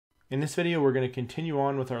In this video, we're going to continue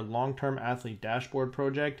on with our long-term athlete dashboard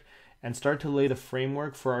project and start to lay the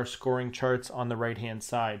framework for our scoring charts on the right-hand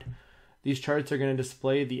side. These charts are going to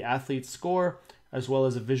display the athlete's score as well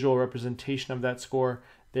as a visual representation of that score.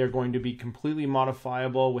 They are going to be completely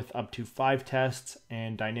modifiable with up to 5 tests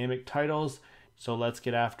and dynamic titles. So let's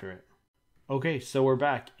get after it. Okay, so we're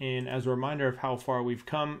back, and as a reminder of how far we've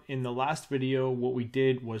come, in the last video what we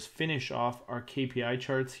did was finish off our KPI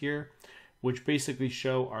charts here, which basically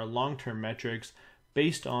show our long-term metrics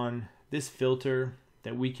based on this filter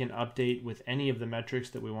that we can update with any of the metrics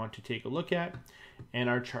that we want to take a look at, and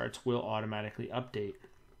our charts will automatically update.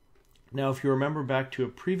 Now, if you remember back to a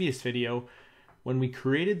previous video, when we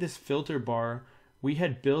created this filter bar, we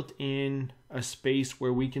had built in a space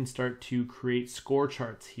where we can start to create score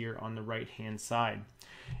charts here on the right hand side.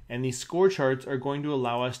 And these score charts are going to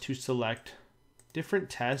allow us to select different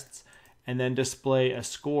tests and then display a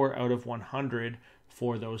score out of 100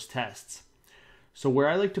 for those tests. So where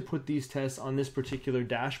I like to put these tests on this particular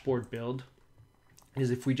dashboard build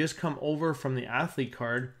is if we just come over from the athlete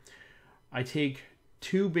card, I take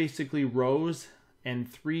 2 basically rows and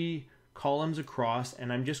 3 columns across,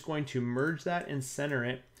 and I'm just going to merge that and center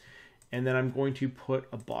it, and then I'm going to put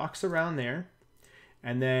a box around there,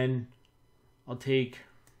 and then I'll take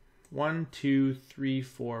 1, 2, 3,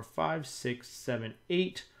 4, 5, 6, 7,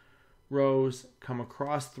 8 rows, come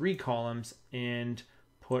across 3 columns, and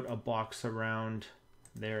put a box around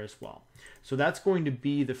there as well. So that's going to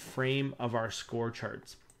be the frame of our score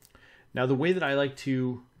charts. Now, the way that I like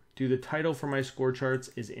to do the title for my score charts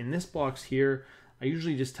is in this box here. I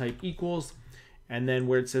usually just type equals, and then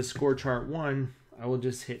where it says score chart 1, I will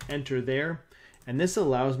just hit enter there. And this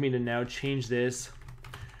allows me to now change this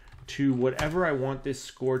to whatever I want this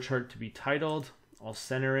score chart to be titled. I'll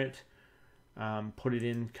center it, put it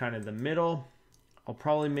in kind of the middle. I'll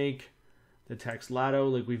probably make the text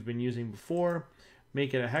Lato like we've been using before,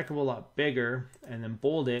 make it a heck of a lot bigger, and then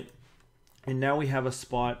bold it. And now we have a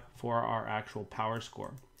spot for our actual power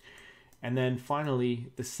score. And then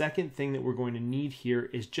finally, the second thing that we're going to need here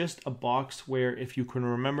is just a box where, if you can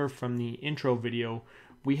remember from the intro video,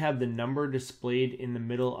 we have the number displayed in the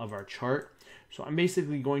middle of our chart. So I'm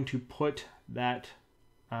basically going to put that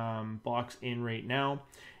box in right now.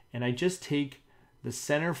 And I just take the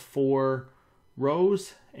center 4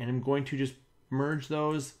 rows and I'm going to just merge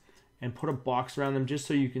those and put a box around them just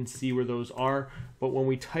so you can see where those are. But when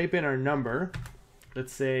we type in our number,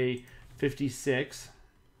 let's say 56,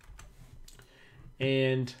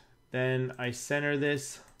 and then I center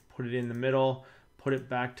this, put it in the middle, put it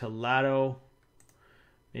back to Lato,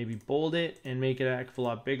 maybe bold it and make it a heck of a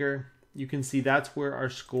lot bigger. You can see that's where our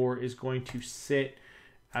score is going to sit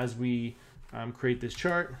as we create this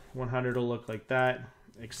chart. 100 will look like that,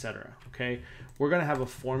 etc. Okay, we're going to have a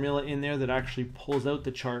formula in there that actually pulls out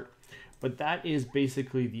the chart, but that is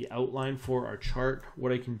basically the outline for our chart.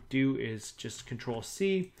 What I can do is just Control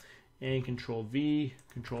C and Control V,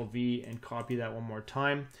 and copy that one more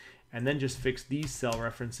time, and then just fix these cell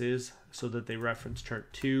references so that they reference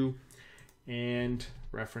chart 2 and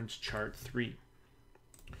reference chart 3.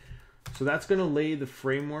 So that's going to lay the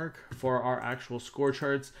framework for our actual score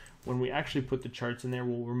charts. When we actually put the charts in there,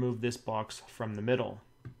 we'll remove this box from the middle.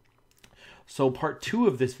 So part 2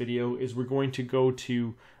 of this video is we're going to go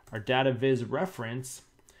to our data viz reference,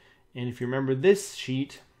 and if you remember this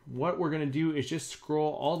sheet, what we're going to do is just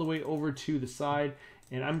scroll all the way over to the side,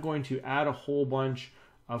 and I'm going to add a whole bunch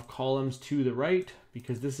of columns to the right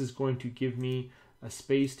because this is going to give me a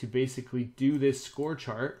space to basically do this score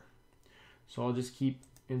chart. So I'll just keep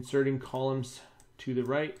inserting columns to the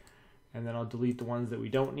right, and then I'll delete the ones that we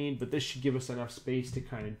don't need, but this should give us enough space to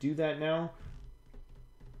kind of do that now.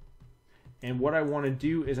 And what I want to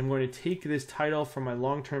do is I'm going to take this title from my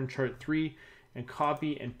long-term chart 3 and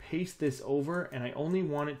copy and paste this over, and I only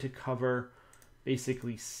want it to cover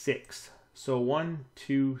basically 6. So 1,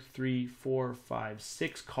 2, 3, 4, 5,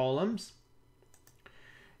 6 columns.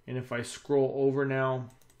 And if I scroll over now,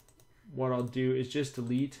 what I'll do is just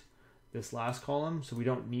delete this last column, so we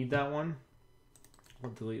don't need that one. I'll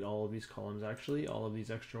delete all of these columns actually, all of these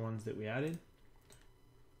extra ones that we added.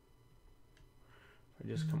 If I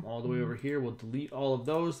just come all the way over here, we'll delete all of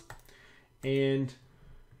those. And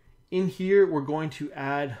in here, we're going to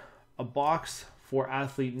add a box for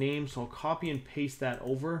athlete name. So I'll copy and paste that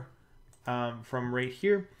over from right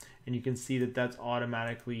here. And you can see that that's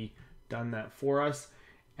automatically done that for us.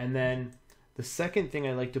 And then the second thing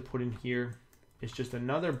I like to put in here is just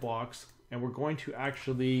another box. And we're going to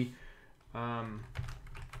actually, I'll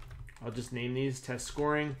just name these test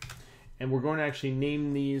scoring. And we're going to actually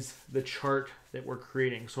name these the chart that we're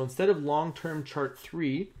creating. So instead of long-term chart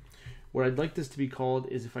 3, What I'd like this to be called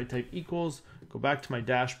is if I type equals, go back to my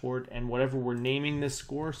dashboard, and whatever we're naming this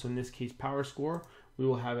score, so in this case power score, we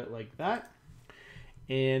will have it like that.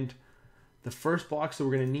 And the first box that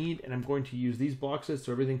we're going to need, and I'm going to use these boxes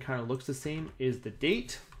so everything kind of looks the same, is the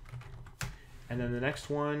date. And then the next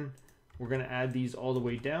one, we're going to add these all the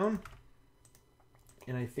way down.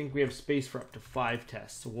 And I think we have space for up to 5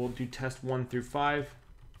 tests. So we'll do test 1 through 5,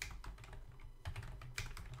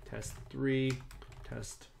 test 3,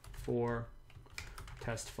 test 4,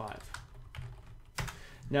 test 5.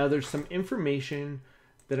 Now there's some information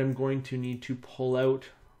that I'm going to need to pull out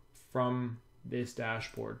from this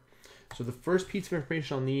dashboard. So the first piece of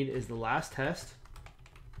information I'll need is the last test.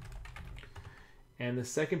 And the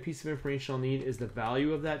second piece of information I'll need is the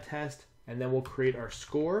value of that test. And then we'll create our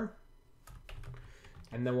score.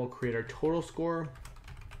 And then we'll create our total score.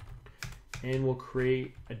 And we'll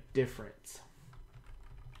create a difference.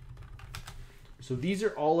 So these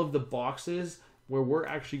are all of the boxes where we're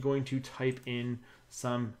actually going to type in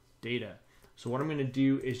some data. So what I'm going to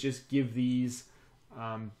do is just give these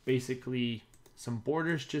basically some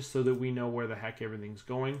borders just so that we know where the heck everything's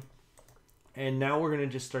going. And now we're going to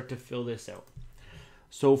just start to fill this out.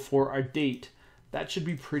 So for our date, that should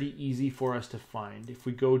be pretty easy for us to find. If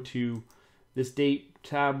we go to this date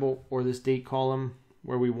tab or this date column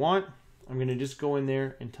where we want, I'm going to just go in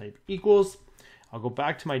there and type equals. I'll go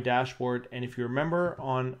back to my dashboard, and if you remember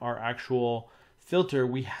on our actual filter,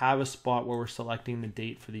 we have a spot where we're selecting the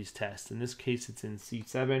date for these tests. In this case, it's in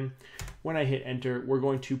C7. When I hit enter, we're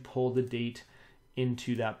going to pull the date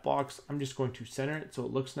into that box. I'm just going to center it so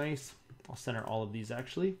it looks nice. I'll center all of these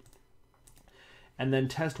actually. And then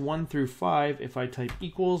test 1 through 5, if I type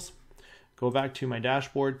equals, go back to my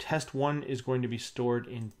dashboard, test 1 is going to be stored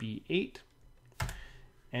in B8.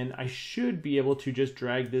 And I should be able to just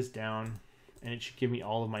drag this down and it should give me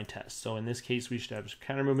all of my tests. So in this case, we should have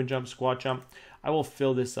counter movement jump, squat jump. I will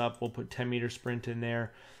fill this up. We'll put 10-meter sprint in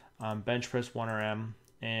there, bench press 1RM,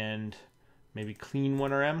 and maybe clean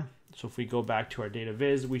 1RM. So if we go back to our data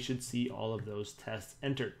viz, we should see all of those tests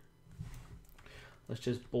entered. Let's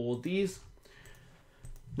just bold these.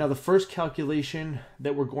 Now the first calculation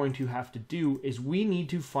that we're going to have to do is we need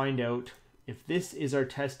to find out if this is our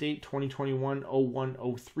test date,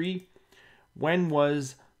 2021-01-03, when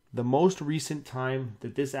was the most recent time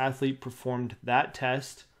that this athlete performed that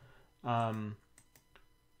test,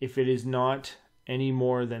 if it is not any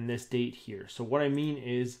more than this date here. So what I mean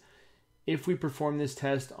is, if we perform this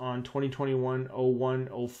test on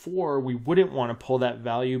 2021-01-04, we wouldn't want to pull that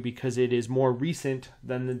value because it is more recent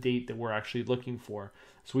than the date that we're actually looking for.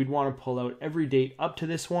 So we'd want to pull out every date up to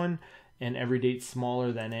this one and every date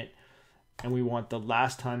smaller than it. And we want the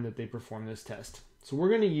last time that they performed this test. So we're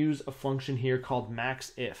going to use a function here called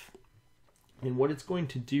maxIf. And what it's going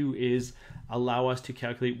to do is allow us to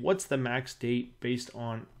calculate what's the max date based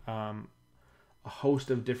on a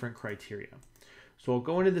host of different criteria. So I'll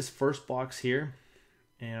go into this first box here,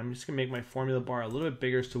 and I'm just going to make my formula bar a little bit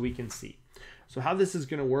bigger so we can see. So how this is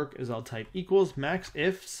going to work is I'll type equals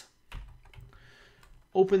maxifs,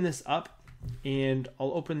 open this up, and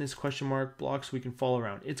I'll open this question mark block so we can follow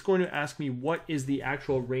around. It's going to ask me what is the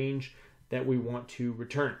actual range that we want to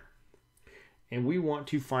return. And we want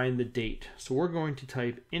to find the date. So we're going to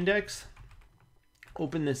type index,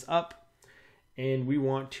 open this up, and we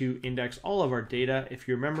want to index all of our data. If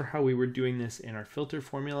you remember how we were doing this in our filter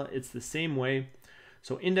formula, it's the same way.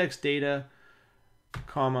 So index data,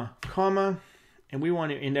 comma, comma, and we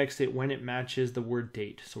want to index it when it matches the word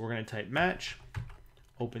date. So we're going to type match,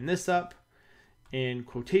 open this up, in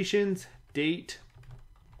quotations, date,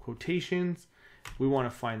 quotations. We want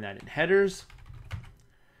to find that in headers.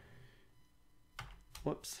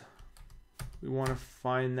 Whoops. We want to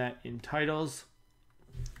find that in titles.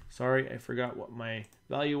 Sorry, I forgot what my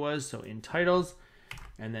value was. So in titles,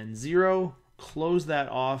 and then 0, close that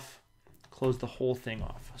off, close the whole thing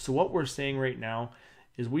off. So what we're saying right now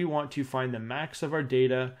is we want to find the max of our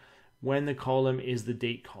data when the column is the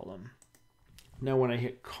date column. Now when I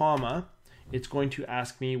hit comma, it's going to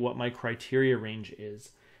ask me what my criteria range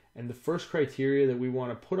is. And the first criteria that we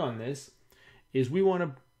want to put on this is we want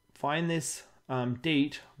to find this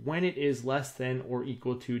date when it is less than or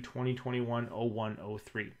equal to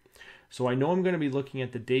 2021-01-03. So I know I'm going to be looking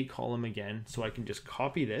at the date column again, so I can just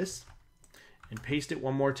copy this and paste it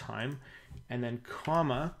one more time, and then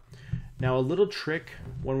comma. Now a little trick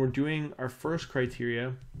when we're doing our first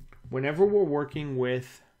criteria, whenever we're working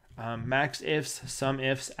with max ifs, sum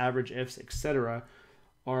ifs, average ifs, etc.,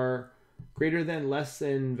 our greater than, less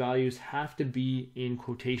than values have to be in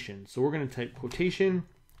quotation. So we're going to type quotation,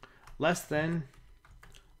 less than,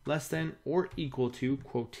 or equal to,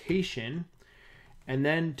 quotation, And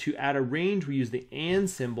then to add a range, we use the and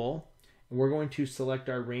symbol, and we're going to select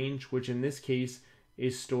our range, which in this case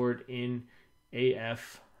is stored in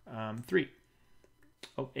AF3.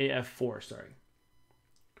 Oh, AF4, sorry.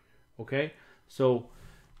 Okay, so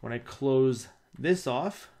when I close this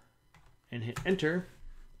off and hit enter,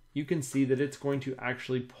 you can see that it's going to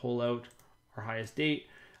actually pull out our highest date,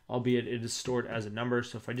 albeit it is stored as a number.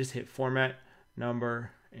 So if I just hit format,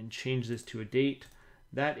 number, and change this to a date,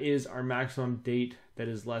 that is our maximum date that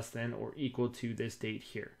is less than or equal to this date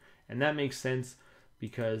here. And that makes sense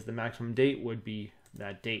because the maximum date would be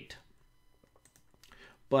that date.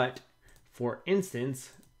 But for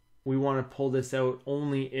instance, we want to pull this out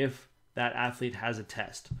only if that athlete has a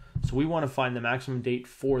test. So we want to find the maximum date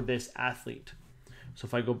for this athlete. So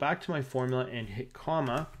if I go back to my formula and hit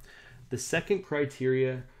comma, the second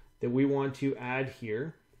criteria that we want to add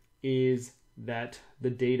here is that the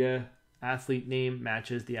data athlete name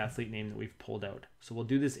matches the athlete name that we've pulled out. So we'll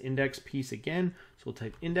do this index piece again. So we'll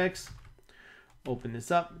type index, open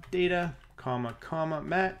this up, data, comma, comma,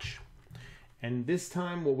 match. And this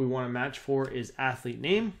time what we want to match for is athlete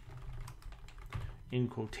name, in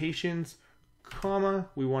quotations, comma,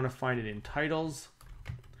 we want to find it in titles,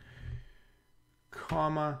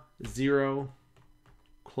 comma, 0,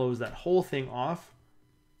 close that whole thing off,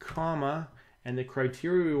 comma, and the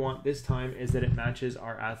criteria we want this time is that it matches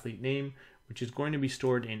our athlete name, which is going to be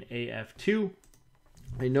stored in AF2.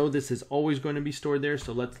 I know this is always going to be stored there,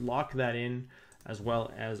 so let's lock that in as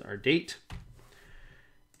well as our date.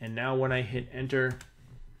 And now when I hit enter,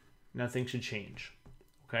 nothing should change,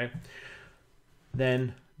 okay?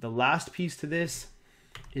 Then the last piece to this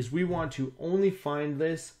is we want to only find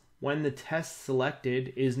this when the test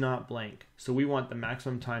selected is not blank. So we want the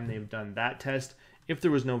maximum time they've done that test. If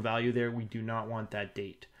there was no value there, we do not want that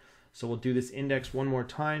date. So we'll do this index one more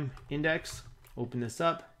time. Index, open this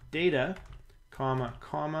up, data, comma,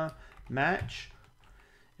 comma, match.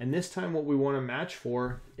 And this time what we want to match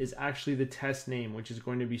for is actually the test name, which is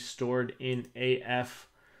going to be stored in AF5,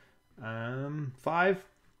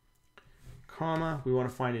 comma, we want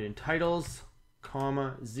to find it in titles,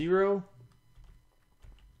 comma, 0,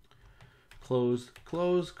 close,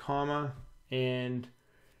 close, comma, and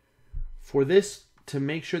for this, to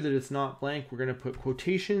make sure that it's not blank, we're going to put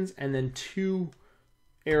quotations and then 2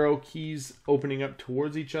 arrow keys opening up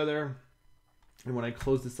towards each other. And when I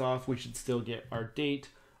close this off, we should still get our date.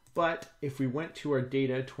 But if we went to our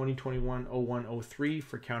data 2021-01-03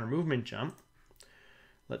 for counter movement jump,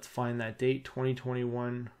 let's find that date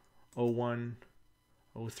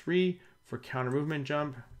 2021-01-03 for counter movement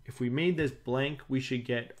jump. If we made this blank, we should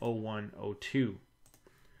get 01-02.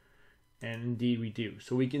 And indeed we do.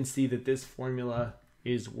 So we can see that this formula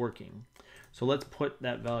is working. So let's put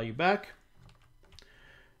that value back.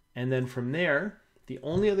 And then from there, the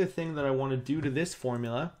only other thing that I want to do to this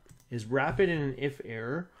formula is wrap it in an if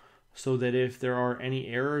error so that if there are any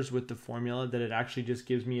errors with the formula, that it actually just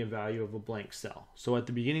gives me a value of a blank cell. So at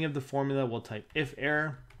the beginning of the formula, we'll type if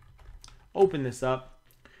error, open this up,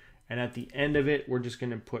 and at the end of it, we're just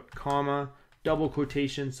going to put comma, double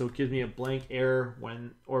quotation, so it gives me a blank error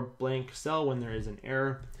when, or blank cell when there is an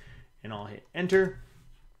error, and I'll hit enter.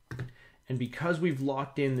 And because we've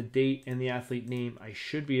locked in the date and the athlete name, I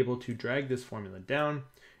should be able to drag this formula down.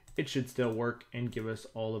 It should still work and give us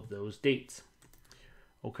all of those dates.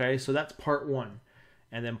 Okay, so that's part 1.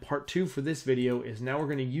 And then part 2 for this video is now we're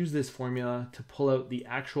going to use this formula to pull out the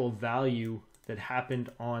actual value that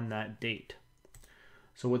happened on that date.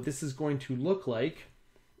 So what this is going to look like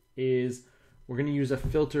is we're going to use a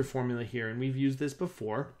filter formula here, and we've used this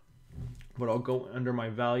before, but I'll go under my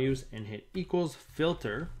values and hit equals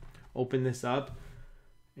filter, open this up,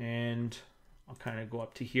 and I'll kind of go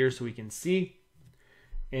up to here so we can see.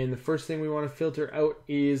 And the first thing we want to filter out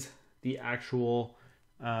is the actual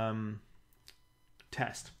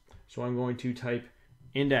test. So I'm going to type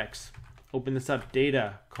index, open this up,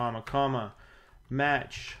 data, comma, comma,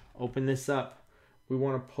 match, open this up. We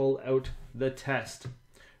want to pull out the test.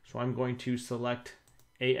 So I'm going to select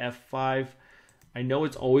AF5. I know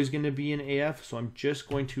it's always going to be in AF, so I'm just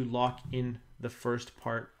going to lock in the first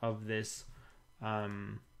part of this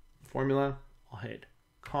formula. I'll hit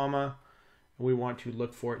comma. And we want to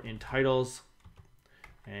look for it in titles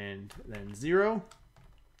and then 0.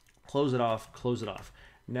 Close it off, close it off.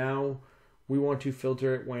 Now we want to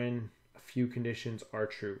filter it when a few conditions are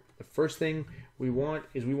true. The first thing we want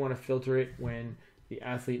is we want to filter it when the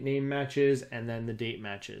athlete name matches and then the date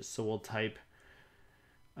matches. So we'll type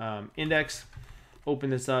index,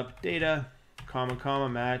 open this up, data, comma, comma,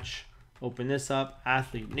 match, open this up,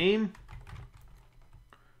 athlete name,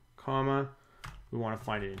 comma, we want to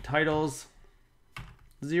find it in titles,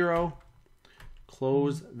 0,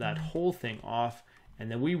 close that whole thing off,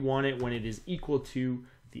 and then we want it when it is equal to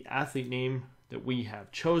the athlete name that we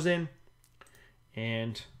have chosen.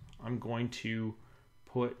 And I'm going to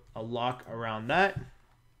put a lock around that.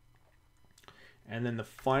 And then the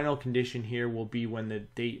final condition here will be when the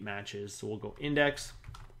date matches. So we'll go index,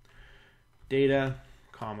 data,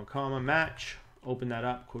 comma, comma, match, open that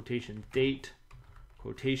up, quotation, date,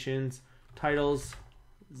 quotations, titles,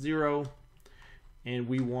 0. And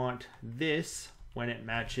we want this when it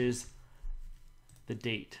matches the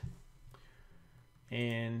date.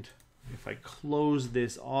 And if I close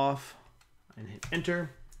this off and hit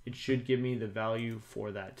enter, it should give me the value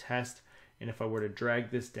for that test. And if I were to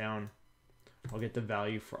drag this down, I'll get the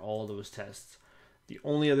value for all those tests. The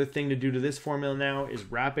only other thing to do to this formula now is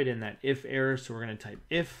wrap it in that if error. So we're going to type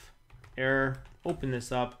if error, open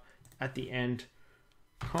this up at the end,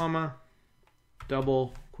 comma,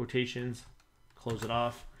 double quotations, close it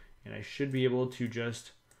off, and I should be able to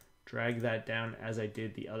just drag that down as I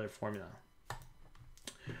did the other formula.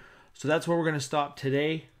 So that's where we're going to stop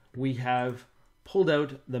today. We have pulled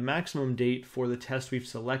out the maximum date for the test we've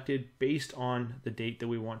selected based on the date that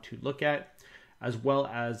we want to look at, as well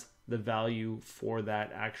as the value for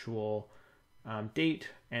that actual date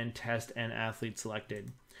and test and athlete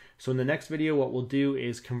selected. So in the next video, what we'll do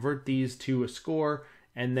is convert these to a score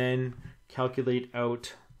and then calculate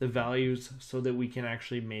out the values so that we can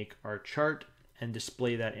actually make our chart and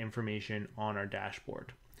display that information on our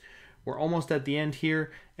dashboard. We're almost at the end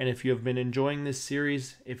here, and if you have been enjoying this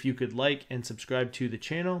series, if you could like and subscribe to the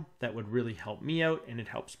channel, that would really help me out and it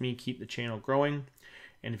helps me keep the channel growing.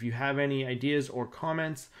 And if you have any ideas or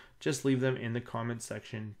comments, just leave them in the comments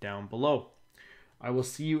section down below. I will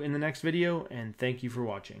see you in the next video, and thank you for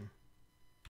watching.